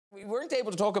We weren't able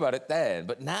to talk about it then,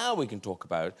 but now we can talk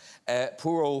about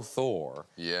poor old Thor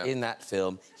in that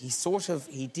film. He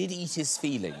did eat his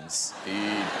feelings. He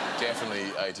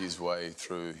definitely ate his way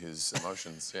through his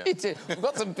emotions, yeah. He did. We've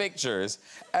got some pictures.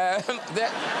 There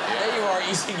you are,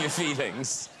 eating your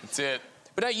feelings. That's it.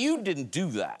 But now, you didn't do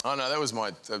that. Oh, no, that was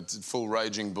my full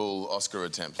Raging Bull Oscar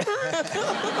attempt.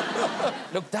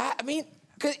 Look, I mean...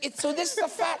 So this is a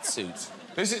fat suit.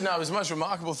 This is... No, it's the most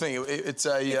remarkable thing. It's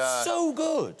a... It's so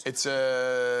good. It's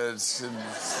a...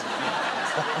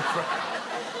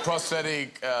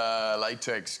 prosthetic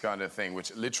latex kind of thing,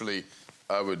 which literally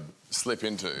I would slip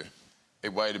into.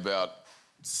 It weighed about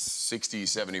 60,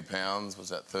 70 pounds,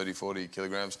 what's that, 30, 40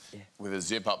 kilograms, with a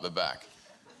zip up the back.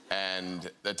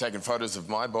 And they're taking photos of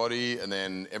my body, and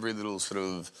then every little sort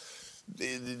of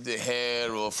the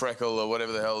hair or freckle or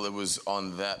whatever the hell that was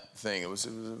on that thing.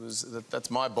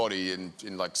 That's my body in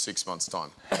like 6 months'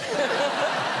 time.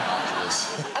 After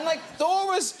this. And like Thor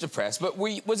was depressed, but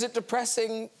was it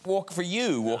depressing for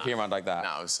you walking around like that?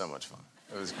 No, it was so much fun.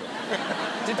 It was good.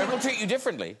 Did people treat you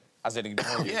differently? As in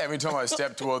ignored you? Yeah, every time I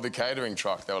stepped toward the catering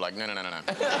truck, they were like, no. Not enough,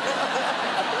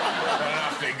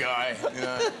 big guy. You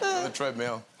know, on the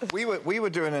treadmill. We were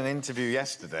doing an interview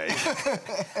yesterday,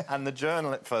 and the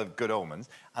journalist for Good Omens,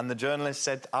 and the journalist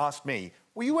asked me,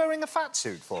 "Were you wearing a fat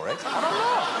suit for it?" And I'm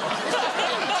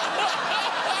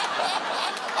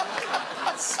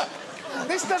not.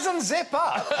 This doesn't zip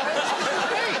up.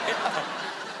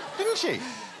 Didn't she?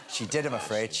 She did, I'm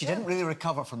afraid. She didn't really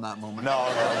recover from that moment. No.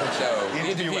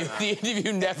 The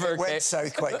interview never went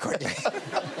south quite quickly.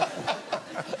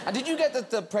 And did you get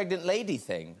the pregnant lady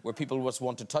thing, where people just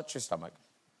want to touch your stomach?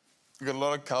 You got a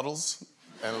lot of cuddles.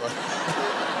 And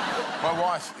my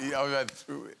wife,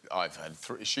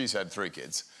 she's had 3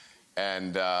 kids.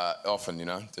 And often, you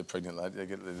know, the pregnant lady, they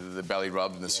get the belly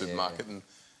rubbed in the supermarket. And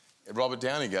Robert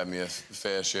Downey gave me a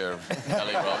fair share of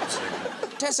belly rubs.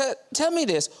 Tessa, tell me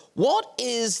this. What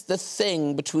is the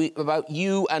thing about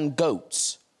you and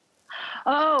goats?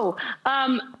 So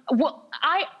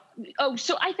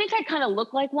I think I kind of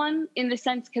look like one in the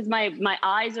sense because my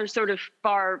eyes are sort of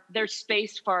they're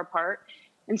spaced far apart.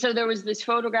 And so there was this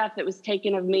photograph that was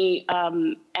taken of me,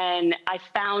 and I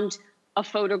found a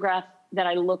photograph that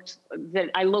I looked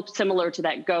similar to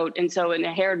that goat. And so in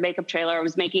a hair and makeup trailer I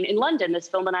was making in London, this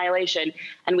film Annihilation,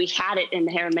 and we had it in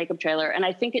the hair and makeup trailer. And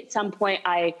I think at some point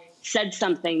I said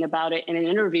something about it in an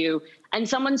interview, and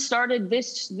someone started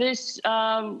this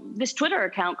Twitter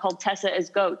account called Tessa as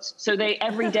Goats. So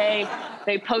every day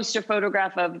they post a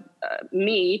photograph of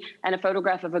me and a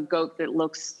photograph of a goat that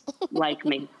looks like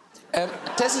me.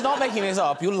 Tessa's not making this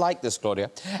up. You'll like this, Claudia.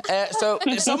 So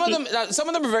some of them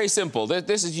are very simple.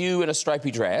 This is you in a stripy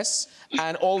dress,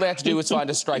 and all they have to do is find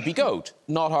a stripy goat.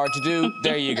 Not hard to do.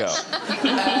 There you go.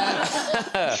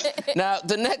 Now,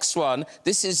 the next one,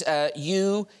 this is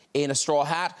you in a straw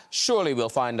hat. Surely we'll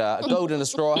find a goat in a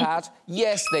straw hat.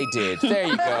 Yes, they did. There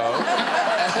you go.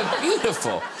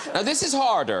 Beautiful. Now, this is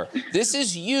harder. This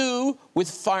is you with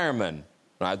firemen.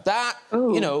 Now, that,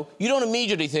 you know, you don't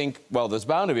immediately think, well, there's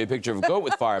bound to be a picture of a goat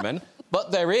with firemen, but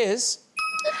there is.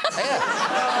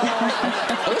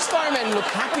 Yeah. Those firemen look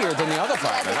happier than the other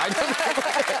firemen. I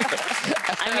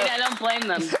don't blame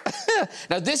them.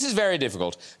 Now, this is very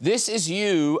difficult. This is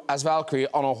you as Valkyrie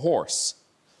on a horse.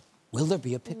 Will there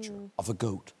be a picture of a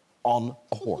goat on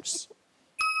a horse?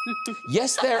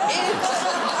 Yes, there is.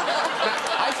 Now,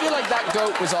 I feel like that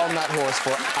goat was on that horse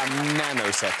for a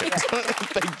nanosecond.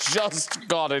 They just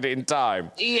got it in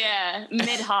time. Yeah,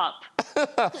 mid-hop.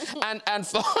 and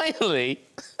finally,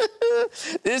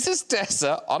 this is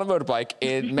Tessa on a motorbike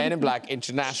in Men in Black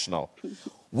International.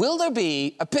 Will there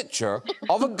be a picture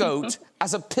of a goat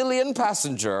as a pillion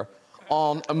passenger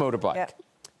on a motorbike? Yep.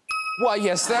 Why,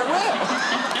 yes, there will.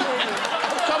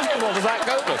 How comfortable does that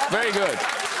goat look? Very good.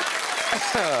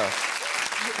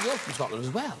 You're from Scotland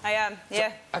as well. I am, yeah.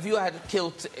 So, have you had a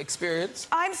kilt experience?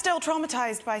 I'm still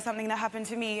traumatised by something that happened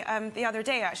to me the other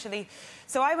day, actually.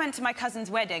 So I went to my cousin's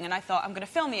wedding and I thought, I'm going to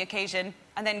film the occasion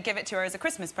and then give it to her as a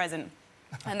Christmas present.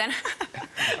 And then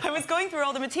I was going through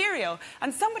all the material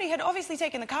and somebody had obviously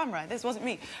taken the camera. This wasn't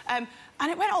me. And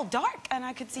it went all dark and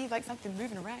I could see, like, something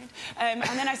moving around. And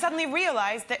then I suddenly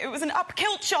realised that it was an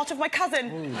up-kilt shot of my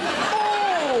cousin. Ooh.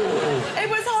 Oh! It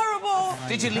was horrible.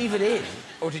 Did you leave it in?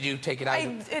 Or did you take it out?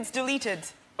 It's deleted.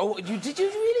 Oh, did you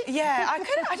really? Yeah, I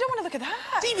don't want to look at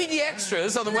that. DVD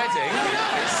extras on the wedding.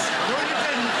 Nice.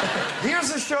 Here's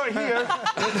a shot here. We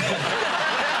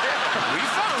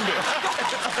found it.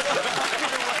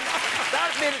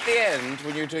 That bit at the end,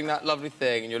 when you're doing that lovely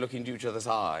thing and you're looking into each other's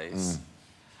eyes,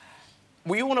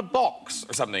 were you on a box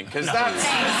or something? Because that's...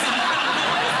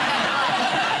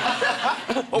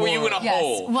 Or were you in a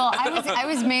hole? Well, I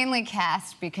was mainly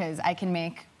cast because I can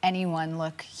make anyone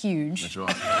look huge. That's right.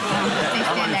 They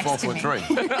stand next to me. 4'3".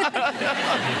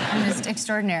 I'm just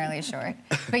extraordinarily short.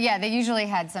 But yeah, they usually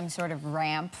had some sort of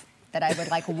ramp that I would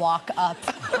like walk up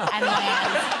and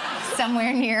land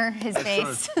somewhere near his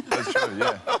face. That's true,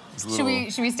 yeah. Should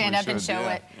we stand up and show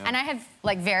it? Yeah. And I have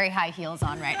like very high heels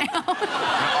on right now.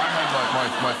 I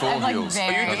have my Thor heels.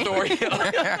 Are you the Thor heel?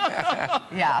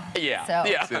 Yeah. Yeah. So.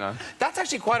 Yeah. You know. That's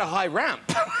actually quite a high ramp.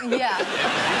 Yeah.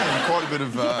 Quite a bit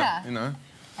of, you know.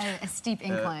 A steep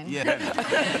incline.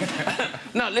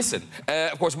 Now, listen,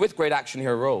 of course, with great action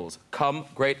hero roles come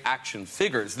great action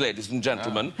figures, ladies and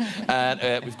gentlemen.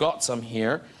 And we've got some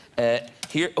here.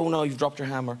 Here, oh no, you've dropped your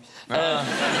hammer.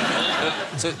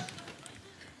 So,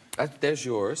 there's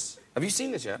yours. Have you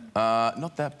seen this yet?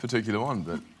 Not that particular one,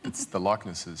 but the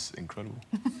likeness is incredible.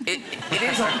 It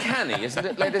is uncanny, isn't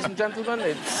it, ladies and gentlemen?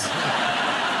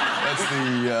 That's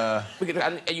the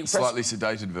you slightly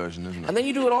sedated version, isn't it? And then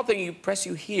you do an odd thing. You press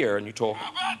you here and you talk.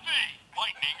 Have at thee!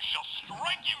 Lightning shall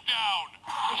strike you down.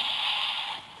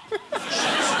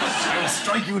 I'll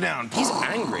strike you down. He's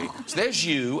angry. So there's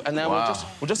you, and then we'll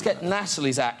just get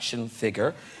Natalie's action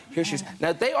figure. Here she is.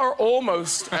 Now they are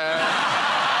almost. Where's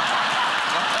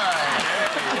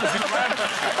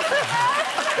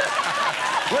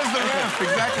the ramp?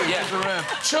 Exactly. Yeah. Where's the ramp?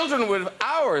 Children would have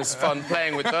hours fun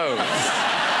playing with those.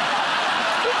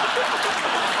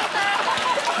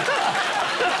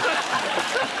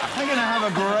 We're gonna have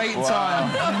a great time.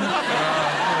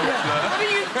 What are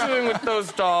you doing with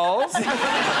those dolls?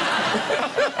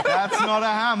 That's not a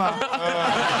hammer.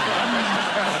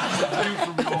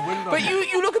 But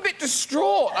you look a bit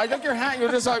distraught. I think you're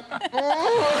just like.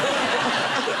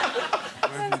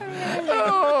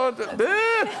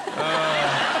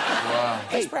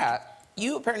 Hey, Pratt,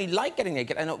 you apparently like getting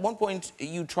naked, and at one point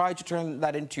you tried to turn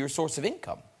that into your source of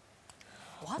income.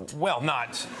 What? Well,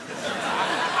 not.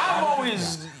 I've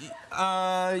always,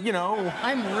 you know...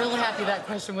 I'm really happy that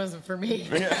question wasn't for me.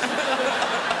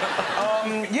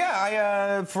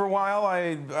 Yeah, for a while,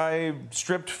 I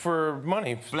stripped for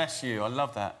money. Bless you, I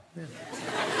love that.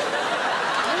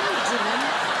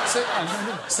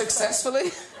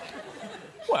 Successfully?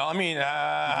 Well, I mean,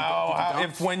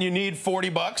 if when you need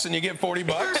 $40 and you get $40,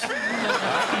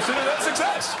 consider that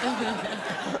success.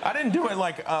 I didn't do it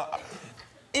like...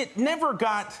 it never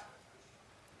got,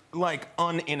 like,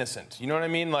 uninnocent. You know what I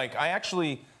mean? Like, I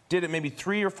actually did it maybe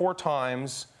 3 or 4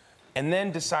 times and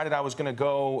then decided I was going to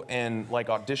go and, like,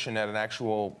 audition at an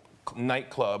actual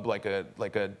nightclub, like a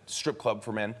strip club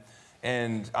for men,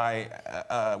 and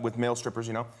with male strippers,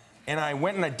 you know. And I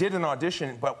went and I did an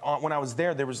audition, but when I was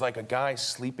there was, like, a guy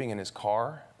sleeping in his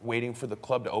car waiting for the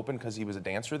club to open because he was a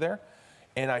dancer there.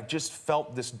 And I just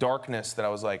felt this darkness that I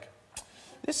was like,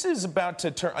 this is about to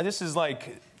turn, this is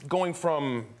like going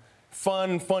from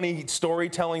funny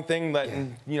storytelling thing that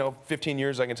in, 15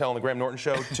 years I can tell on the Graham Norton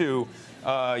show to,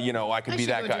 I could be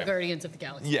that guy. Guardians of the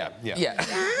Galaxy. Yeah. Do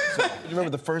you remember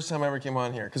the first time I ever came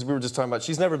on here? Because we were just talking about,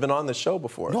 she's never been on this show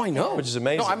before. No, I know. Which is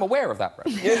amazing. No, I'm aware of that, Brett.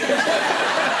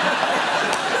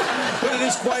 But it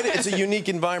is it's a unique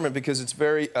environment because it's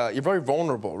very, you're very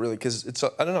vulnerable, really, because it's, I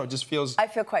don't know, it just feels... I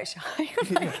feel quite shy.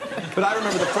 But I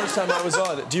remember the first time I was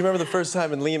on. Do you remember the first time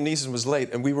when Liam Neeson was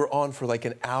late and we were on for like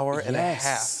an hour and a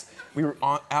half? We were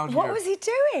out here. What was he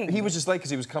doing? He was just late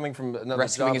because he was coming from another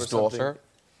rescuing job his daughter.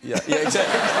 Yeah,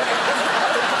 exactly.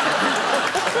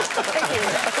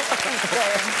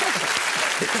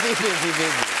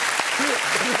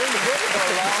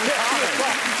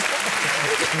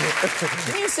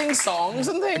 Didn't you sing songs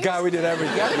and things? God, we did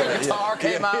everything. Yeah, the guitar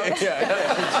came out.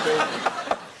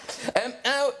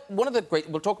 Now, one of the great...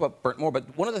 We'll talk about Burnt more, but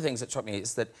one of the things that struck me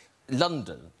is that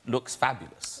London looks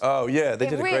fabulous. Oh, yeah, they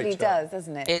did a great job. It really does,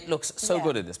 doesn't it? It looks so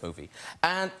good in this movie.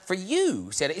 And for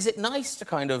you, Sarah, is it nice to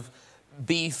kind of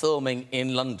be filming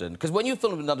in London? Because when you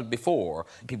filmed in London before,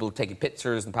 people taking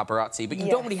pictures and paparazzi, but you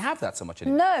don't really have that so much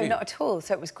anymore. No, not at all,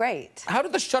 so it was great. How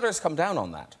did the shutters come down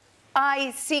on that?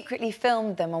 I secretly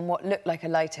filmed them on what looked like a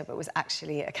lighter, but was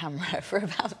actually a camera for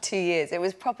about 2 years. It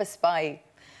was proper spy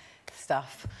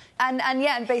stuff. And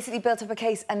basically built up a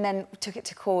case and then took it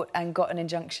to court and got an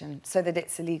injunction so that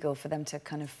it's illegal for them to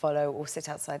kind of follow or sit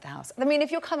outside the house. I mean, if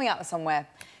you're coming out of somewhere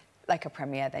like a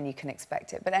premiere, then you can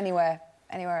expect it. But anywhere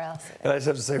else. And I just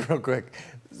have to say real quick,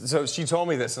 so she told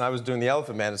me this, and I was doing the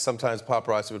Elephant Man, and sometimes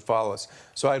paparazzi would follow us.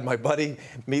 So I had my buddy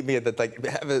meet me at the,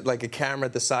 have a camera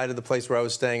at the side of the place where I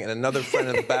was staying, and another friend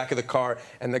in the back of the car,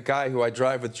 and the guy who I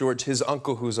drive with, George, his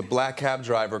uncle, who's a black cab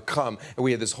driver, come, and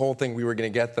we had this whole thing, we were going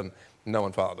to get them. No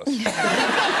one followed us.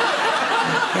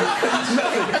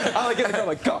 Nothing. I like get the car,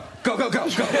 like, go. I got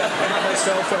my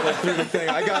cell phone like, through the thing.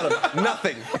 I got him.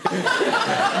 Nothing.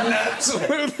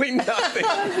 Absolutely nothing.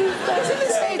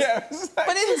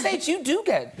 But in the States, you do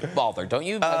get bothered, don't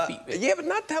you? Yeah, but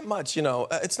not that much, you know.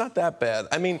 It's not that bad.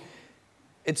 I mean,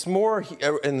 it's more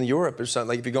in Europe or something.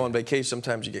 Like, if you go on vacation,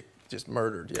 sometimes you get just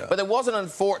murdered, yeah. But there was an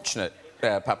unfortunate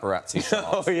paparazzi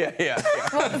shot. Oh, yeah.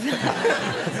 Well,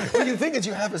 the thing is,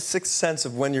 you have a sixth sense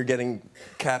of when you're getting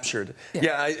captured.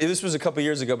 Yeah, this was a couple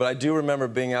years ago, but I do remember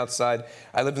being outside.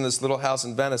 I lived in this little house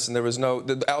in Venice, and there was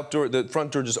the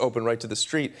front door just opened right to the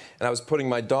street, and I was putting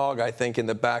my dog, I think, in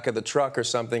the back of the truck or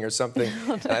something. And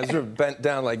I was sort of bent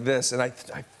down like this, and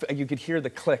you could hear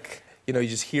the click. You know, you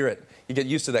just hear it. You get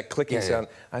used to that clicking sound.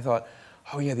 I thought,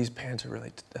 oh, yeah, these pants are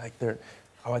really, like, they're...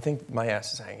 Oh, I think my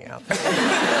ass is hanging out. and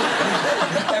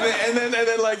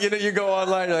then, like, you know, you go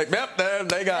online, you're like, yep, there,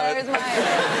 they got it. There's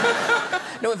mine.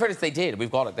 No, in fairness, they did. We've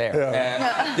got it there.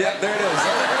 Yeah, there it is.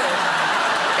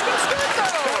 It looks good,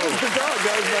 though. That was the dog.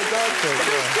 That was my dog trick. It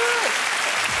looks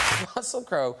good. Russell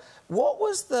Crowe, what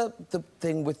was the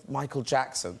thing with Michael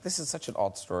Jackson? This is such an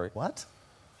odd story. What?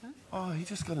 Oh, he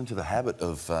just got into the habit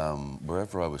of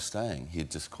wherever I was staying,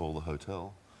 he'd just call the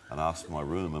hotel and ask for my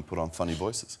room and put on funny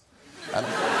voices. And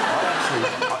I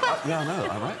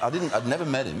know. I'd never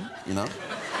met him, you know.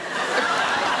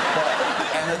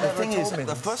 And the thing is,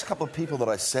 the first couple of people that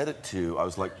I said it to, I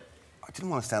was like, I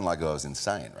didn't want to sound like I was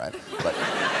insane, right? But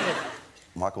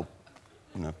Michael,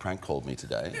 you know, prank called me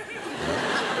today. You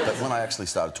know? But when I actually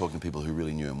started talking to people who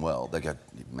really knew him well, they go,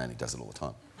 man, he does it all the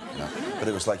time. You know? But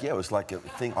it was like, yeah, it was like a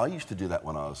thing. I used to do that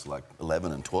when I was like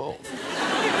 11 and 12. You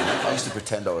know? I used to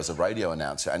pretend I was a radio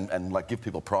announcer and like give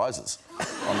people prizes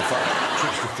on the phone,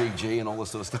 trips to Fiji and all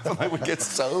this sort of stuff, and they would get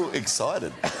so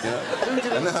excited, you know.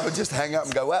 And then I would just hang up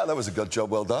and go, wow, that was a good job,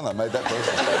 well done. I made that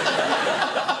person.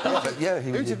 Yeah,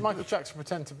 who did Michael Jackson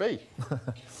pretend to be?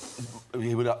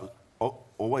 He would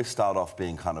always start off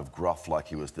being kind of gruff, like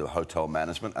he was the hotel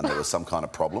management and there was some kind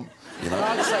of problem, you know.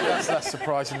 I'd say that's less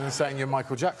surprising than saying you're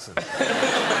Michael Jackson. Right,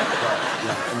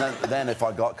 yeah. And then if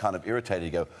I got kind of irritated,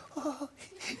 he'd go, oh.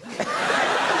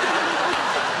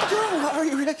 Don't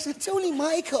worry, Rex, it's only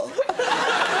Michael. What's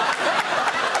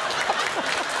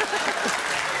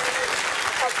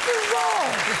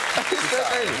wrong?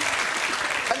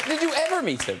 Did you ever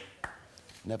meet him?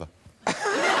 Never.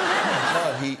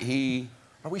 No, he...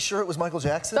 Are we sure it was Michael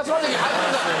Jackson? That's what I mean.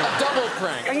 A double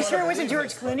prank. Are you sure it wasn't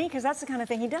George Clooney? Because that's the kind of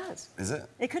thing he does. Is it?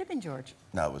 It could have been George.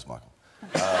 No, it was Michael.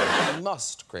 We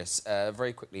must, Chris,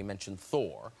 very quickly mention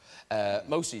Thor,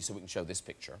 mostly so we can show this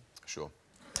picture. Sure.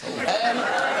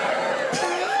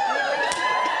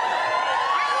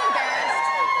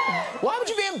 Why would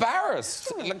you be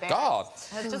embarrassed? God.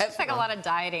 It just looks like a lot of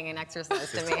dieting and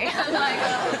exercise to me. I'm like,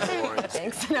 oh,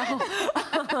 thanks, no.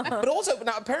 But also,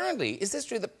 now, apparently, is this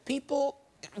true that people...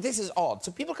 This is odd.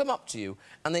 So people come up to you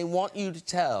and they want you to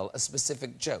tell a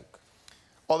specific joke.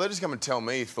 Oh, they just come and tell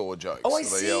me Thor jokes. Oh, I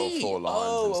so see. They yell Thor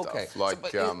lines and stuff. Okay. Like,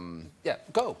 So, yeah,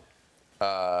 go.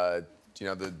 You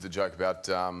know, the joke about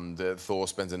the Thor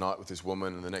spends a night with this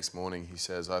woman and the next morning he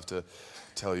says, I have to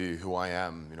tell you who I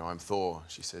am. You know, I'm Thor.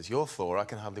 She says, you're Thor, I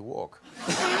can hardly walk.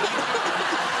 It's a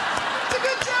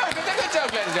good joke. It's a good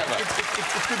joke, ladies and gentlemen.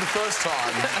 It's good the first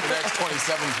time. The next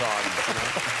 27 times. You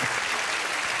know?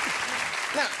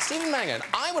 Now, Stephen Mangan,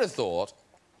 I would have thought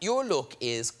your look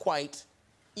is quite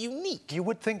unique. You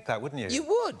would think that, wouldn't you? You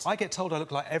would. I get told I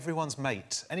look like everyone's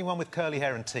mate. Anyone with curly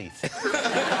hair and teeth.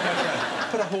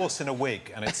 Put a horse in a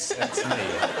wig and it's me.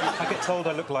 I get told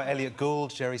I look like Elliot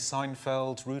Gould, Jerry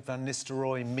Seinfeld, Ruud van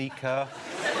Nistelrooy, Mika.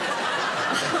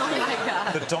 Oh, my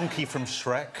God. The donkey from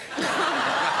Shrek.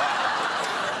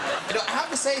 You know, I have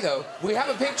to say, though, we have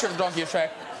a picture of the donkey of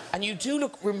Shrek, and you do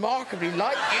look remarkably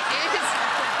like... It is...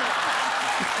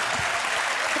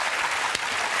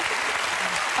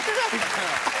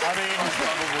 I mean,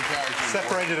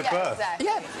 separated at birth. Exactly.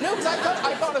 Yeah, no, because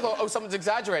I kind of thought, oh, someone's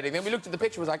exaggerating. Then we looked at the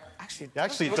picture and was like, actually... It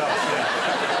actually does,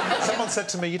 yeah. Someone said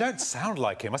to me, you don't sound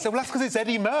like him. I said, well, that's because it's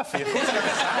Eddie Murphy. Of course I don't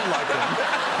sound like him.